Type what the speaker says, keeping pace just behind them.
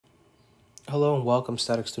Hello and welcome,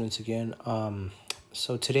 static students, again.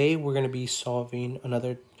 So today we're going to be solving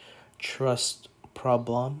another Truss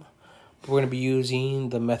problem. We're going to be using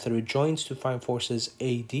the method of joints to find forces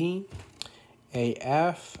AD,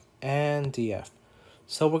 AF, and DF.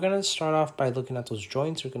 So we're going to start off by looking at those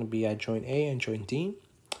joints. We're going to be at joint A and joint D.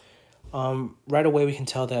 Right away we can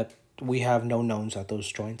tell that we have no knowns at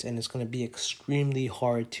those joints, and it's going to be extremely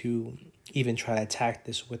hard to even try to attack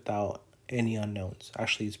this without any unknowns.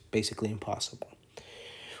 Actually, it's basically impossible.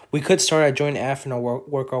 We could start at joint F and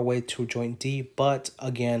work our way to joint D, but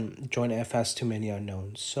again, joint F has too many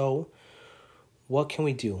unknowns. So what can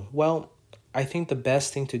we do? Well, I think the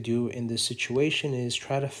best thing to do in this situation is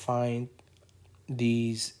try to find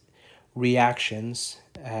these reactions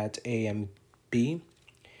at A and B,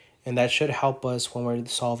 and that should help us when we're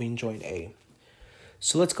solving joint A.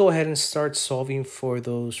 So let's go ahead and start solving for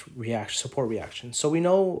those support reactions. So we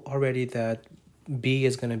know already that B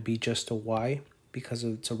is going to be just a Y because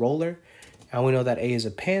it's a roller. And we know that A is a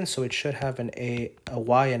pin, so it should have a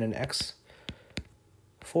Y and an X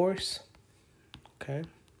force. Okay.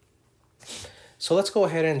 So let's go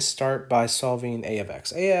ahead and start by solving A of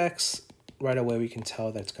X. AX, right away we can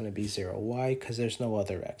tell that it's going to be 0. Why? Because there's no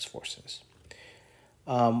other X forces.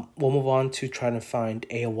 We'll move on to trying to find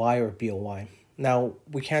A of Y or B of Y. Now,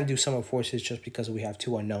 we can't do sum of forces just because we have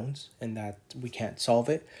two unknowns and that we can't solve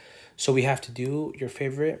it. So we have to do your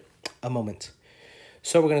favorite, a moment.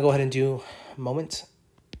 So we're going to go ahead and do moment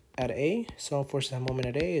at A. Sum of forces at moment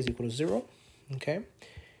at A is equal to 0. Okay.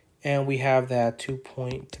 And we have that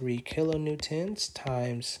 2.3 kilonewtons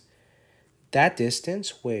times that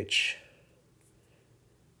distance, which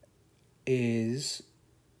is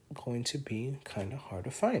going to be kind of hard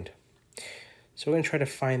to find. So we're going to try to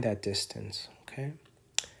find that distance, okay?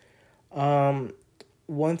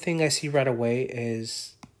 One thing I see right away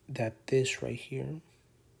is that this right here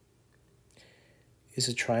is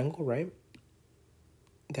a triangle, right?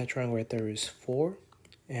 That triangle right there is 4,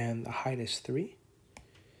 and the height is 3.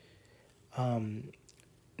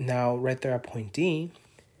 Now, right there at point D,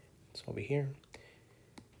 it's over here,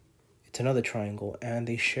 it's another triangle, and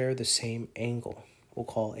they share the same angle. We'll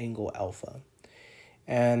call angle alpha.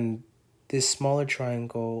 And this smaller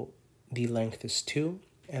triangle, the length is 2,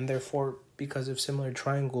 and therefore, because of similar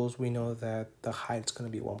triangles, we know that the height is going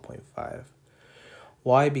to be 1.5.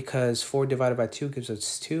 Why? Because 4 divided by 2 gives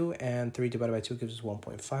us 2, and 3 divided by 2 gives us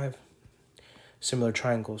 1.5. Similar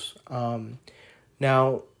triangles.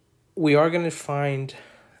 Now, we are going to find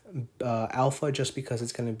alpha just because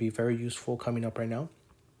it's going to be very useful coming up right now.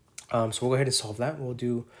 So we'll go ahead and solve that. We'll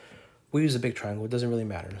use a big triangle. It doesn't really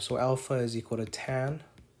matter. So alpha is equal to tan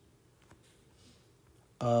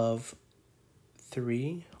of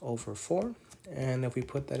 3 over 4. And if we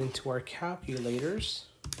put that into our calculators,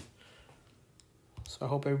 so I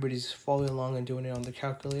hope everybody's following along and doing it on the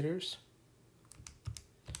calculators.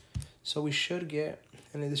 So we should get,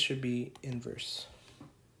 and this should be inverse.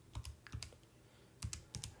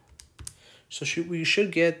 So we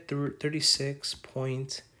should get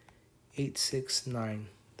 36.869.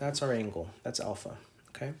 That's our angle. That's alpha,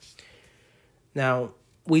 okay? Now,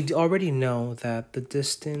 we already know that the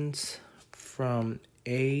distance from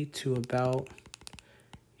A to about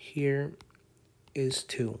here is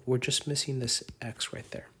 2. We're just missing this X right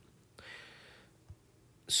there.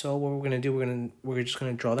 So what we're going to do, we're just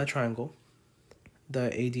going to draw that triangle,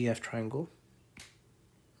 the ADF triangle,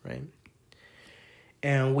 right?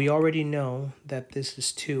 And we already know that this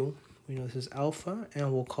is 2. We know this is alpha,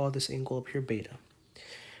 and we'll call this angle up here beta.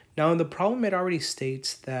 Now, in the problem, it already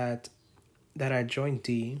states that at joint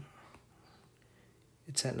D,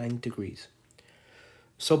 it's at 90 degrees.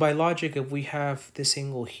 So by logic, if we have this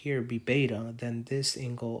angle here be beta, then this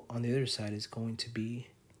angle on the other side is going to be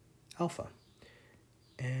alpha.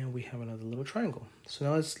 And we have another little triangle. So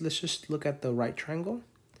now let's just look at the right triangle,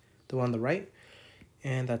 the one on the right.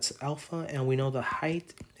 And that's alpha, and we know the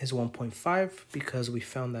height is 1.5 because we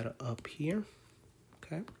found that up here,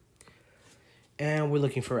 okay? And we're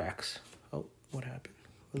looking for X. Oh, what happened?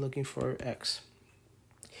 We're looking for X.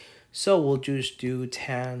 So we'll just do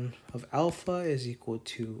tan of alpha is equal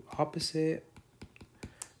to opposite.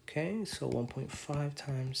 Okay, so 1.5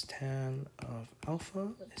 times tan of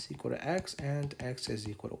alpha is equal to X, and X is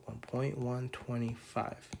equal to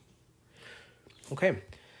 1.125. Okay.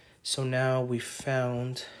 So now we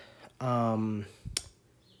found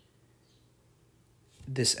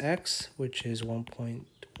this X, which is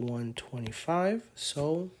 1.125.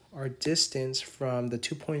 So our distance from the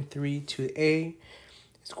 2.3 to A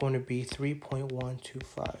is going to be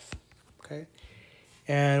 3.125. Okay.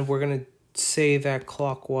 And we're going to say that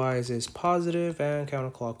clockwise is positive and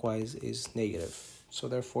counterclockwise is negative. So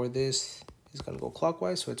therefore this is going to go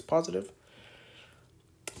clockwise, so it's positive.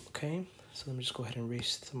 Okay, so let me just go ahead and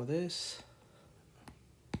erase some of this.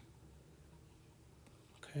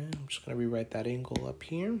 Okay, I'm just going to rewrite that angle up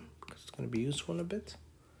here because it's going to be useful in a bit.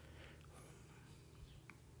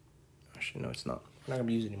 Actually, no, it's not. We're not going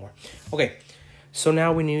to use it anymore. Okay, so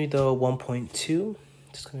now we need the 1.2.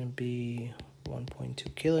 It's going to be 1.2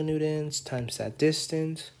 kilonewtons times that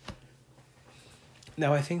distance.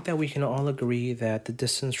 Now, I think that we can all agree that the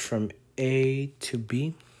distance from A to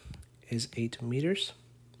B is 8 meters.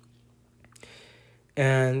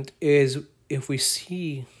 And if we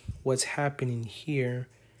see what's happening here,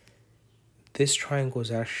 this triangle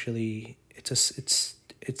is actually, it's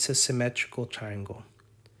a symmetrical triangle.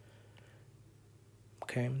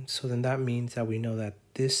 Okay, so then that means that we know that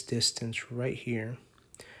this distance right here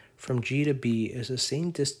from G to B is the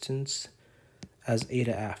same distance as A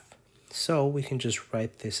to F. So we can just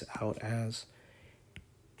write this out as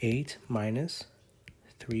 8 minus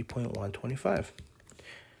 3.125.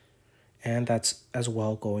 And that's as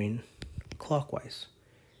well going clockwise.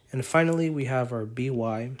 And finally, we have our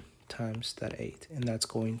by times that 8, and that's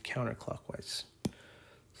going counterclockwise.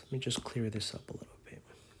 So let me just clear this up a little bit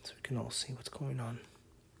so we can all see what's going on.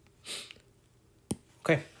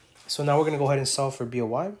 Okay, so now we're going to go ahead and solve for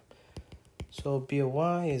by. So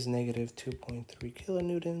by is negative 2.3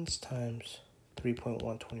 kilonewtons times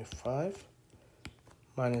 3.125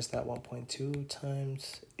 minus that 1.2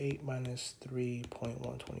 times 8 minus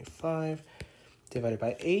 3.125 divided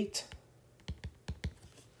by 8.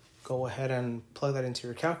 Go ahead and plug that into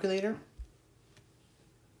your calculator.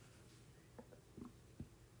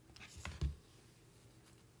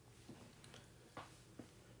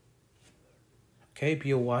 Okay,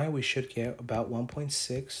 BOY, we should get about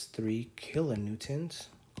 1.63 kilonewtons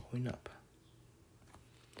going up.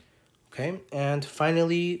 Okay, and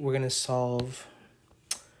finally, we're going to solve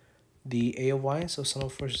the A of y. So sum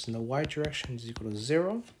of forces in the y direction is equal to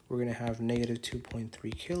 0. We're going to have negative 2.3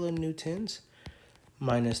 kilonewtons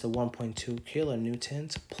minus the 1.2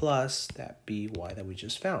 kilonewtons plus that by that we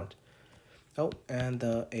just found. Oh, and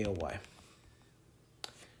the A of y.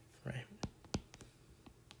 Right.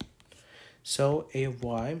 So A of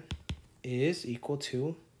y is equal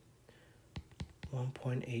to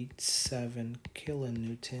 1.87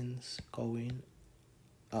 kilonewtons going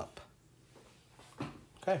up.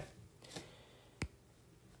 Okay.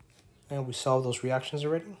 And we solved those reactions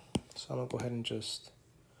already. So I'm going to go ahead and just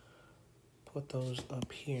put those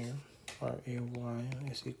up here. Our A of y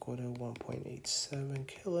is equal to 1.87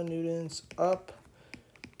 kilonewtons up.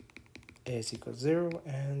 A is equal to 0,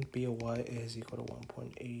 and B of y is equal to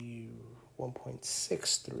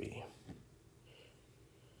 1.63.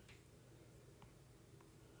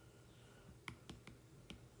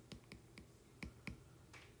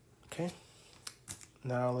 Okay.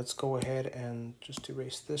 Now let's go ahead and just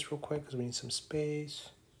erase this real quick because we need some space.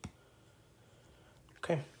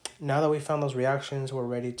 Okay. Now that we found those reactions, we're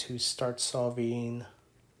ready to start solving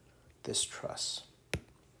this truss.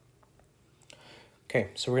 Okay,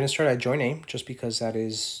 so we're going to start at joint A just because that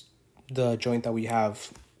is the joint that we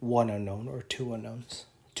have one unknown or two unknowns.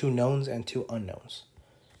 Two knowns and two unknowns.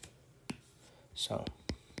 So,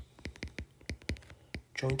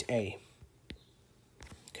 joint A.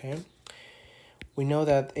 Okay. We know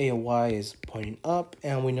that A of y is pointing up,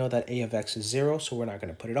 and we know that A of x is 0, so we're not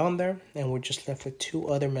going to put it on there. And we're just left with two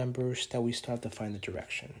other members that we still have to find the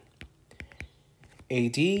direction.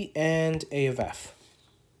 AD and A of f.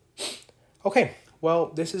 Okay, well,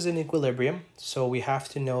 this is an equilibrium, so we have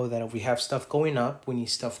to know that if we have stuff going up, we need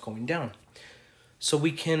stuff going down. So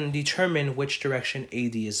we can determine which direction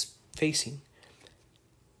AD is facing.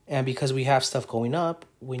 And because we have stuff going up,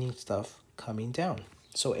 we need stuff coming down.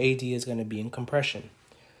 So AD is going to be in compression.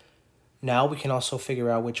 Now we can also figure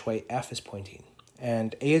out which way F is pointing.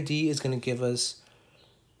 And AD is going to give us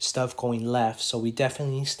stuff going left, so we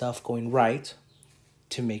definitely need stuff going right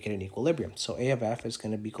to make it an equilibrium. So A of F is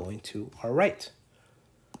going to be going to our right.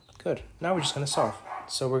 Good. Now we're just going to solve.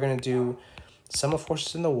 So we're going to do sum of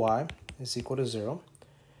forces in the y is equal to 0.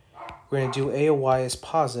 We're going to do A of y is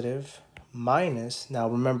positive minus, now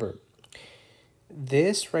remember,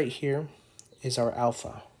 this right here is our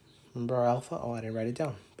alpha. Remember our alpha? Oh, I didn't write it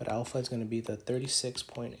down. But alpha is going to be the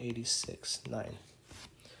 36.869. I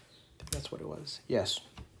think that's what it was. Yes.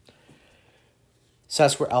 So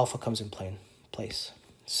that's where alpha comes in place.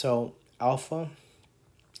 So alpha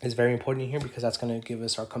is very important here because that's going to give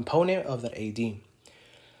us our component of the AD.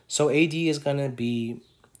 So AD is going to be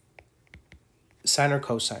sine or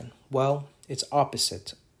cosine. Well, it's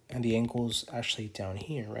opposite, and the angle's actually down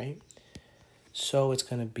here, right? So it's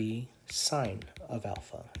going to be sine of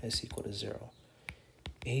alpha is equal to 0.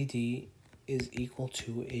 AD is equal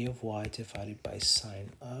to A of y divided by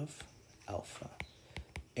sine of alpha.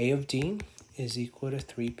 A of d is equal to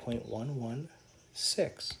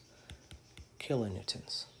 3.116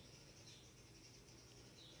 kilonewtons.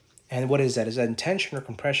 And what is that? Is that in tension or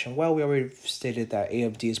compression? Well, we already stated that A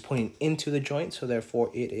of d is pointing into the joint, so therefore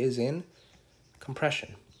it is in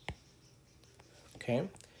compression. Okay.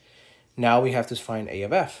 Now we have to find A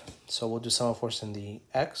of f. So we'll do sum of force in the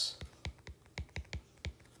x.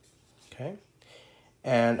 Okay.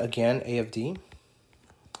 And again, A of d.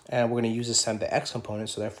 And we're going to use the x component,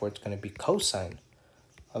 so therefore it's going to be cosine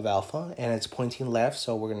of alpha. And it's pointing left,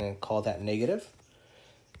 so we're going to call that negative.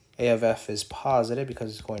 A of f is positive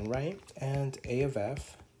because it's going right. And A of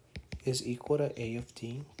f is equal to A of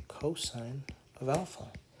d cosine of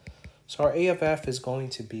alpha. So our A of f is going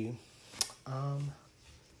to be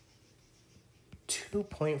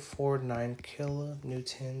 2.49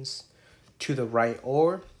 kilonewtons to the right,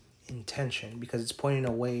 or in tension, because it's pointing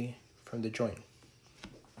away from the joint.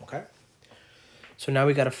 Okay? So now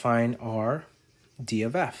we got to find our D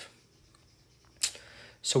of f.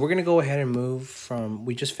 So we're going to go ahead and move from,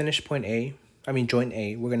 we just finished joint A. We're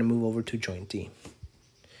going to move over to joint D.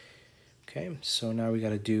 Okay, so now we got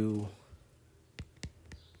to do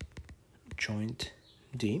joint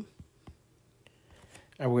D.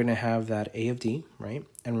 And we're going to have that A of D, right?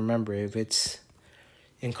 And remember, if it's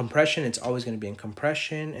in compression, it's always going to be in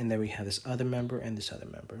compression. And then we have this other member and this other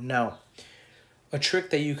member. Now, a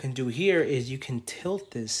trick that you can do here is you can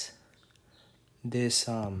tilt this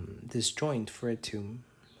joint for it to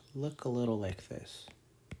look a little like this,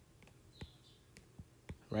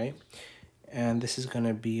 right? And this is going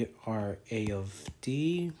to be our A of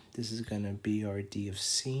D. This is going to be our D of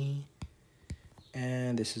C.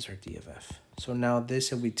 And this is our D of f. So now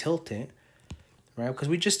this, if we tilt it, right? Because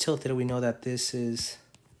we just tilted it, we know that this is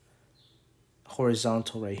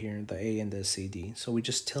horizontal right here, the A and the CD. So we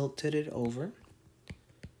just tilted it over.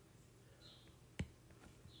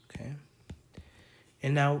 Okay.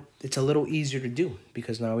 And now it's a little easier to do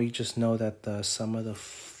because now we just know that the sum of the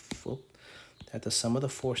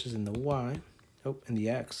forces in the y, in the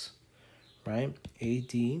x, right?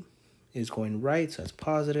 AD is going right, so that's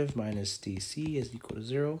positive, minus DC is equal to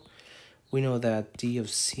 0. We know that D of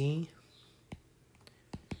C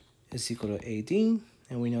is equal to AD,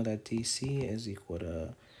 and we know that DC is equal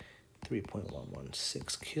to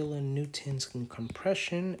 3.116 kilonewtons in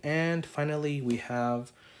compression. And finally, we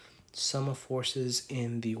have sum of forces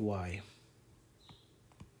in the y.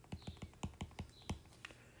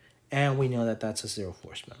 And we know that that's a zero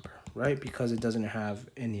force member, right? Because it doesn't have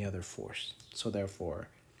any other force. So therefore,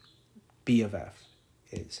 B of f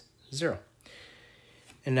is 0.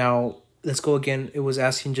 And now let's go again. It was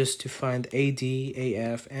asking just to find AD,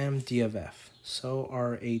 AF, and D of f. So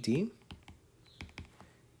our AD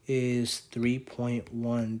is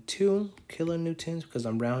 3.12 kilonewtons because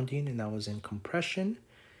I'm rounding and that was in compression.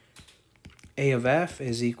 A of f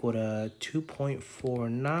is equal to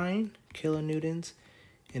 2.49 kilonewtons,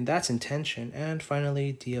 and that's in tension. And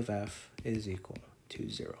finally, D of f is equal to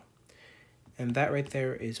 0. And that right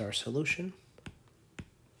there is our solution.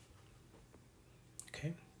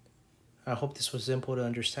 Okay. I hope this was simple to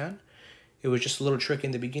understand. It was just a little trick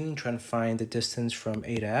in the beginning trying to find the distance from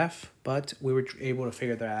A to F, but we were able to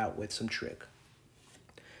figure that out with some trick.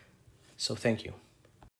 So thank you.